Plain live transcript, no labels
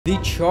The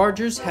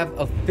Chargers have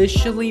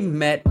officially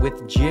met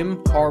with Jim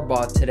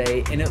Harbaugh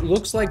today, and it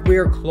looks like we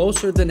are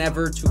closer than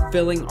ever to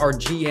filling our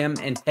GM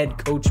and head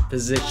coach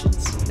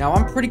positions. Now,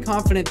 I'm pretty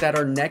confident that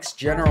our next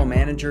general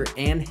manager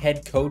and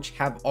head coach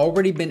have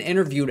already been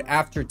interviewed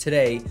after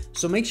today,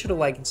 so make sure to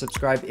like and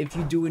subscribe if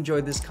you do enjoy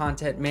this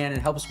content, man. It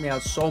helps me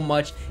out so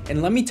much,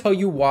 and let me tell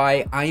you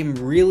why I am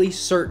really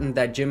certain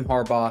that Jim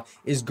Harbaugh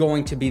is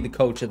going to be the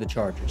coach of the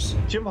Chargers.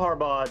 Jim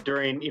Harbaugh,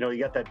 during, you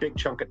got that big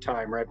chunk of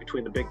time, right,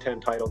 between the Big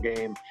Ten title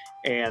game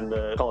and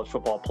the college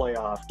football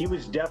playoff, he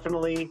was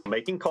definitely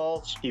making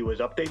calls. He was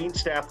updating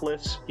staff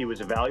lists. He was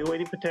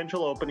evaluating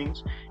potential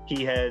openings.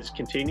 He has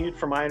continued,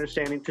 from my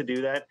understanding, to do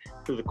that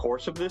through the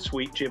course of this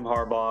week. Jim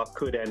Harbaugh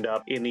could end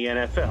up in the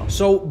NFL.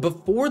 So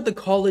before the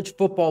college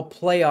football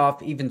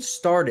playoff even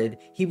started,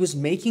 he was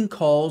making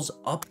calls,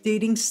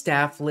 updating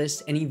staff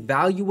lists, and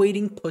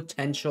evaluating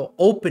potential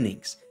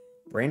openings.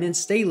 Brandon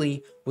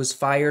Staley was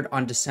fired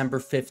on December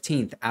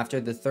 15th after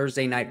the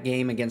Thursday night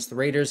game against the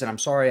Raiders, and I'm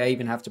sorry I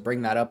even have to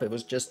bring that up. It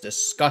was just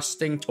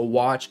disgusting to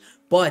watch,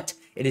 but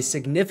it is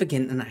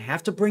significant, and I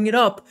have to bring it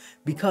up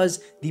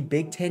because the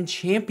Big Ten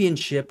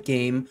championship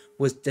game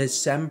was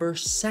December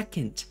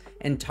 2nd.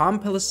 And Tom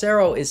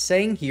Pelissero is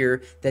saying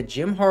here that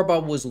Jim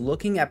Harbaugh was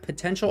looking at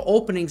potential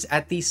openings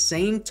at the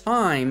same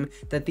time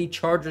that the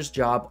Chargers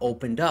job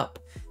opened up.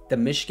 The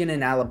Michigan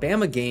and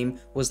Alabama game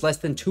was less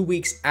than 2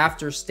 weeks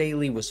after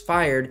Staley was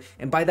fired,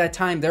 and by that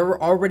time there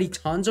were already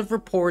tons of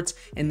reports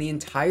and the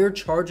entire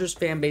Chargers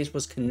fan base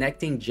was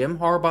connecting Jim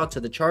Harbaugh to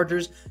the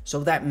Chargers, so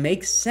that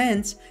makes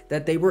sense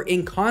that they were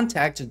in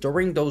contact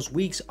during those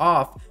weeks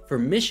off for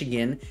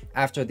Michigan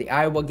after the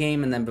Iowa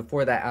game and then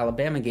before that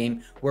Alabama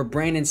game where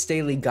Brandon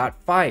Staley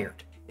got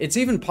fired. It's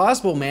even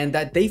possible, man,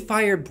 that they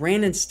fired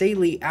Brandon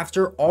Staley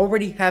after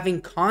already having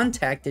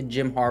contacted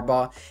Jim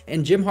Harbaugh,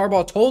 and Jim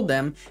Harbaugh told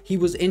them he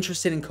was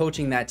interested in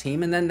coaching that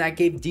team, and then that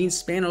gave Dean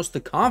Spanos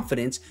the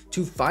confidence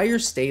to fire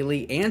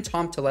Staley and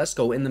Tom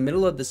Telesco in the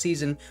middle of the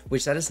season,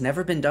 which that has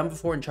never been done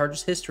before in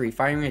Chargers history,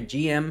 firing a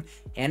GM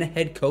and a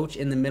head coach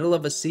in the middle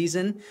of a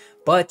season.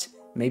 But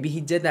maybe he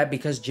did that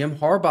because Jim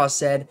Harbaugh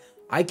said,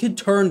 I could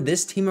turn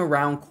this team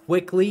around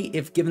quickly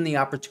if given the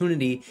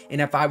opportunity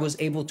and if I was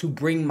able to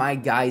bring my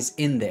guys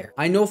in there.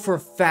 I know for a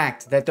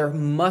fact that there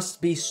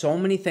must be so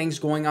many things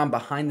going on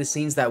behind the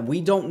scenes that we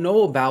don't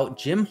know about.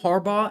 Jim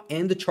Harbaugh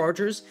and the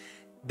Chargers,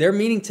 their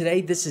meeting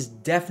today, this is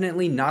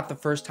definitely not the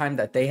first time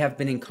that they have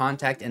been in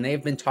contact and they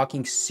have been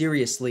talking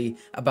seriously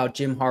about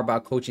Jim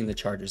Harbaugh coaching the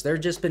Chargers. There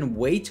have just been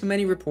way too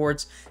many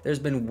reports. There's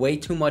been way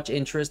too much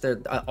interest.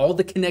 All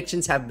the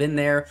connections have been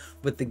there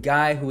with the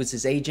guy who is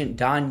his agent,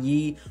 Don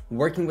Yee,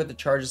 working with the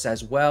Chargers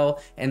as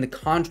well, and the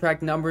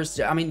contract numbers.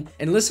 I mean,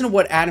 and listen to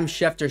what Adam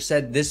Schefter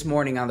said this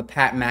morning on the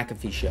Pat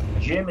McAfee show.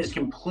 Jim is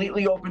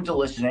completely open to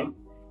listening,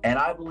 and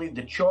I believe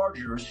the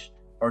Chargers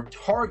are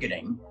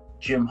targeting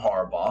Jim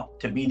Harbaugh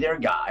to be their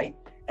guy,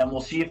 and we'll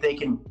see if they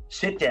can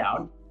sit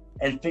down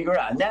and figure it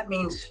out. And that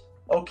means,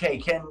 okay,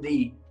 can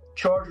the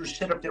Chargers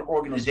set up their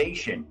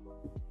organization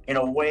in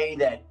a way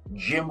that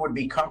Jim would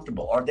be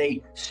comfortable? Are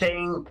they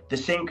saying the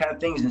same kind of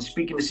things and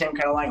speaking the same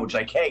kind of language?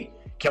 Like, hey,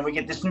 can we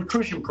get this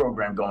nutrition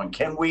program going?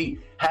 Can we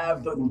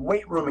have the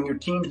weight room in your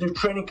team's new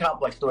training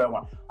complex the way I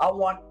want? I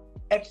want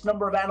X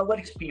number of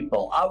analytics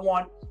people. I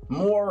want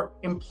more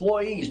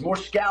employees, more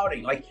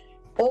scouting. Like,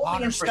 all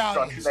the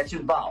infrastructure that's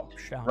involved,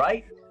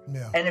 right?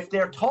 Yeah. And if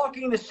they're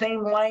talking the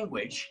same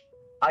language,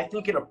 I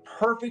think in a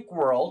perfect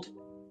world,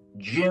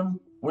 Jim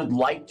would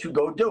like to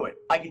go do it.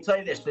 I can tell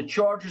you this, the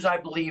Chargers, I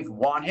believe,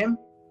 want him.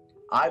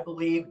 I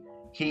believe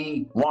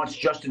he wants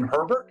Justin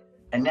Herbert.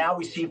 And now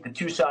we see if the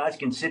two sides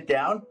can sit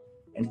down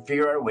and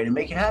figure out a way to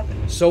make it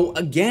happen. So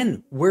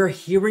again, we're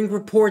hearing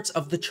reports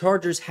of the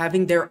Chargers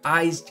having their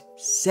eyes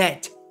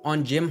set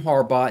on Jim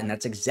Harbaugh, and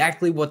that's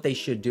exactly what they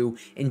should do.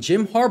 And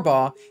Jim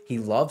Harbaugh, he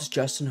loves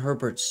Justin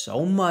Herbert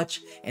so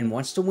much and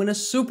wants to win a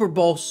Super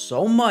Bowl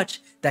so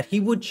much that he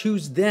would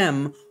choose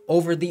them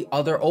over the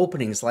other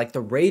openings, like the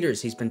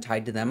Raiders. He's been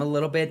tied to them a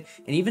little bit,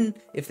 and even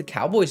if the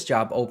Cowboys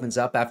job opens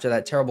up after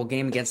that terrible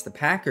game against the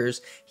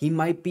Packers, he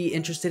might be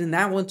interested in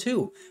that one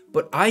too.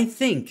 But I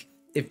think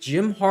if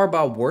Jim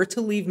Harbaugh were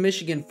to leave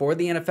Michigan for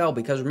the NFL,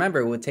 because remember,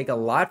 it would take a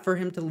lot for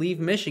him to leave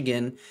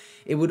Michigan,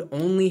 it would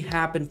only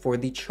happen for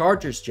the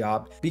Chargers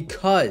job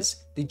because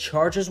the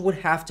Chargers would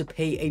have to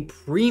pay a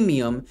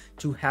premium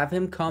to have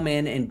him come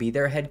in and be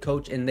their head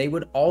coach, and they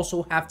would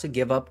also have to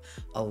give up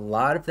a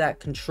lot of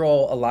that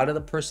control. A lot of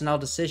the personnel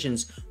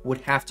decisions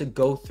would have to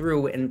go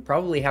through and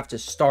probably have to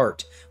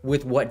start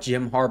with what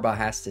Jim Harbaugh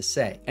has to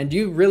say. And do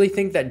you really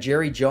think that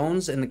Jerry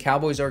Jones and the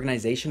Cowboys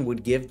organization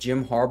would give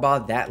Jim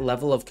Harbaugh that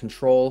level of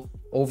control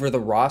over the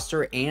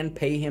roster and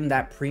pay him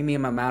that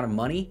premium amount of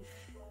money?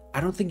 I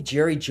don't think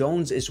Jerry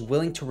Jones is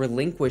willing to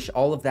relinquish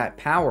all of that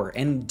power.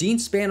 And Dean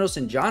Spanos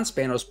and John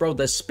Spanos, bro,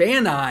 the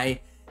Spani,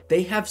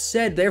 they have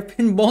said, there have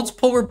been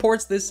multiple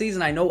reports this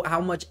season. I know how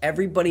much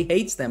everybody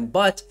hates them,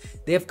 but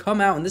they have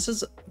come out, and this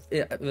is,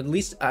 at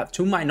least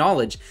to my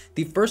knowledge,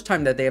 the first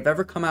time that they have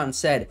ever come out and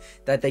said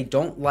that they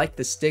don't like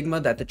the stigma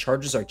that the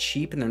Chargers are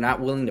cheap and they're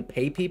not willing to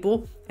pay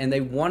people. and they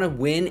want to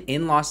win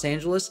in Los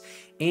Angeles,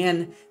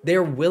 and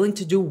they're willing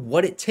to do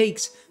what it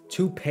takes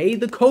to pay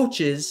the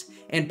coaches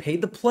and pay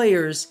the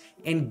players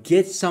and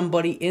get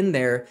somebody in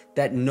there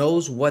that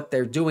knows what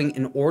they're doing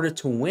in order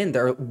to win.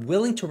 They're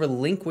willing to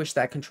relinquish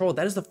that control.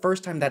 That is the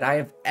first time that I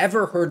have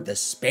ever heard the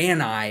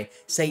Span-Eye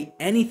say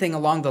anything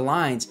along the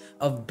lines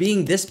of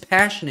being this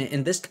passionate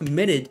and this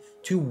committed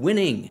to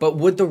winning. But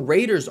would the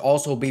Raiders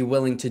also be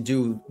willing to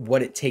do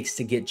what it takes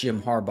to get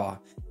Jim Harbaugh?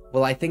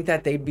 Well, I think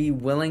that they'd be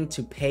willing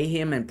to pay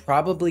him and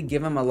probably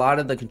give him a lot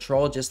of the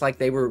control, just like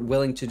they were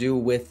willing to do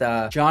with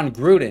John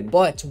Gruden.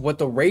 But what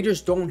the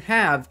Raiders don't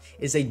have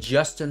is a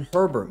Justin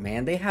Herbert,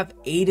 man. They have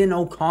Aiden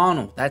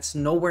O'Connell. That's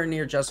nowhere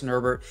near Justin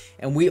Herbert.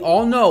 And we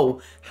all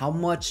know how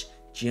much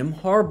Jim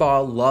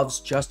Harbaugh loves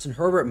Justin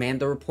Herbert, man.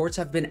 The reports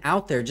have been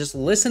out there. Just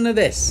listen to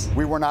this.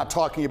 We were not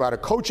talking about a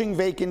coaching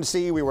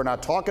vacancy. We were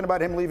not talking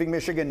about him leaving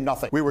Michigan,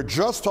 nothing. We were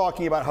just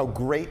talking about how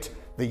great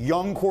the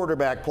young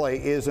quarterback play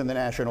is in the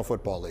National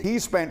Football League. He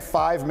spent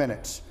 5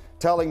 minutes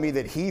telling me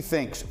that he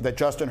thinks that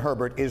Justin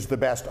Herbert is the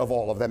best of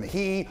all of them.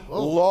 He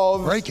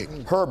loves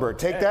Herbert.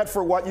 Take that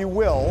for what you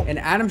will. And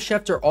Adam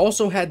Schefter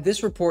also had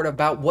this report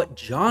about what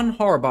John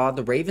Harbaugh,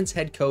 the Ravens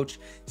head coach,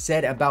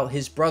 said about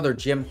his brother,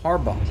 Jim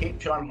Harbaugh. Tape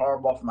John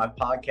Harbaugh for my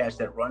podcast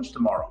that runs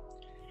tomorrow.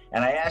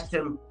 And I asked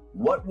him,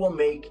 what will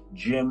make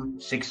Jim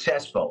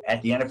successful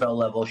at the NFL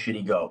level should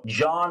he go?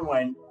 John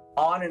went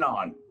on and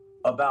on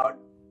about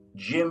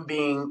Jim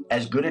being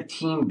as good a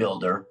team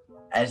builder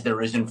as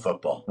there is in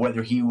football.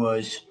 Whether he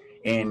was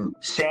in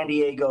San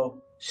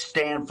Diego,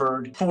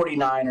 Stanford,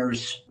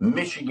 49ers,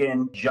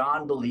 Michigan,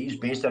 John believes,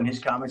 based on his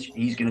comments,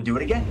 he's going to do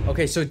it again.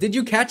 Okay, so did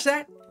you catch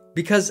that?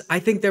 Because I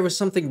think there was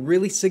something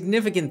really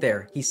significant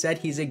there. He said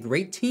he's a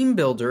great team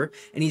builder,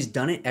 and he's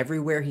done it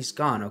everywhere he's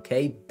gone,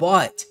 okay?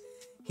 But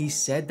he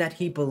said that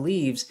he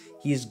believes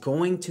he is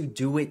going to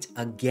do it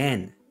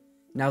again.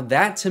 Now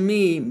that to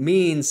me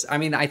means,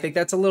 I think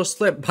that's a little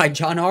slip by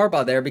John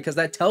Harbaugh there, because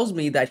that tells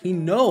me that he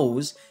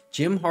knows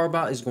Jim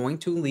Harbaugh is going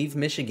to leave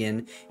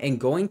Michigan and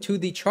going to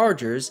the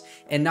Chargers.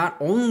 And not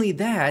only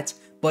that,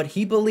 but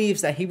he believes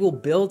that he will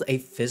build a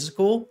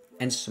physical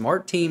and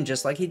smart team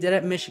just like he did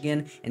at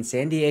Michigan and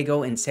San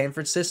Diego and San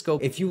Francisco.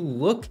 If you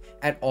look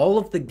at all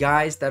of the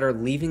guys that are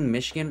leaving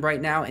Michigan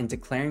right now and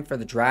declaring for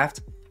the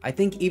draft, I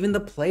think even the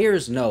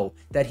players know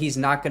that he's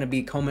not going to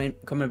be coming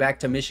back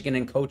to Michigan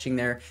and coaching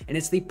there. And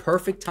it's the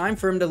perfect time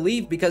for him to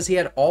leave because he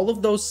had all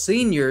of those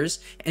seniors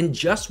and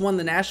just won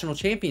the national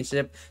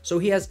championship. So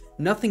he has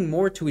nothing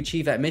more to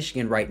achieve at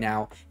Michigan right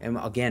now. And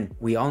again,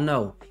 we all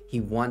know he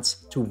wants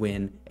to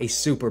win a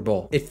Super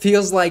Bowl. It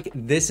feels like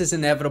this is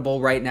inevitable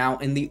right now.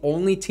 And the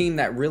only team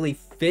that really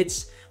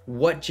fits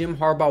what Jim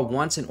Harbaugh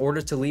wants in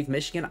order to leave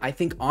Michigan, I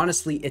think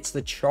honestly it's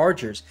the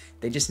Chargers.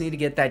 They just need to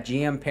get that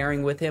GM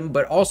pairing with him,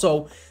 but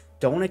also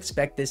don't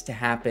expect this to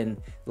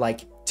happen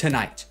like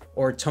tonight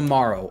or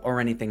tomorrow or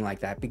anything like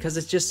that, because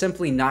it's just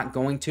simply not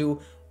going to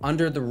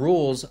under the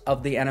rules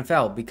of the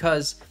NFL,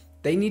 because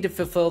they need to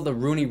fulfill the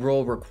Rooney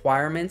Rule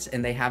requirements,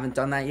 and they haven't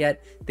done that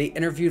yet. They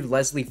interviewed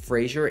Leslie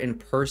Frazier in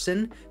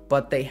person,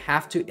 but they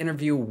have to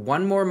interview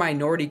one more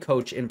minority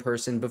coach in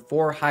person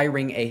before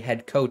hiring a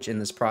head coach in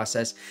this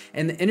process.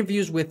 And the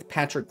interviews with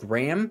Patrick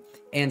Graham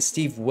and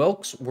Steve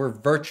Wilks were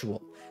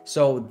virtual.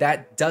 So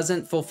that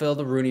doesn't fulfill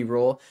the Rooney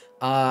Rule.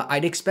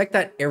 I'd expect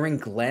that Aaron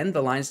Glenn,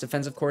 the Lions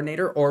defensive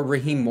coordinator, or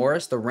Raheem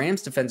Morris, the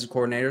Rams defensive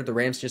coordinator, the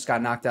Rams just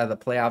got knocked out of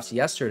the playoffs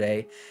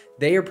yesterday,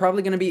 they are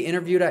probably going to be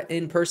interviewed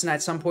in person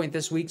at some point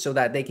this week so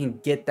that they can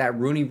get that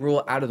Rooney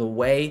Rule out of the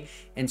way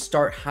and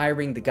start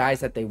hiring the guys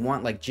that they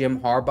want, like Jim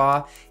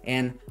Harbaugh.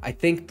 And I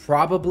think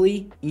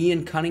probably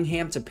Ian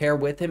Cunningham to pair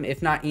with him.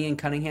 If not Ian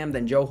Cunningham,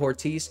 then Joe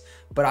Ortiz.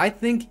 But I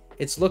think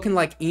it's looking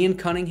like Ian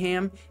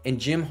Cunningham and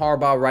Jim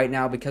Harbaugh right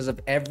now because of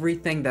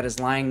everything that is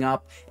lining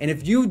up. And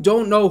if you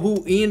don't know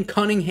who Ian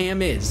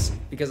Cunningham is,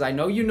 because I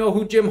know you know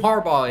who Jim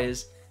Harbaugh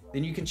is,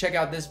 then you can check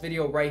out this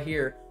video right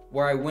here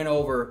where I went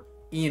over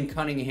Ian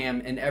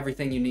Cunningham and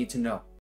everything you need to know.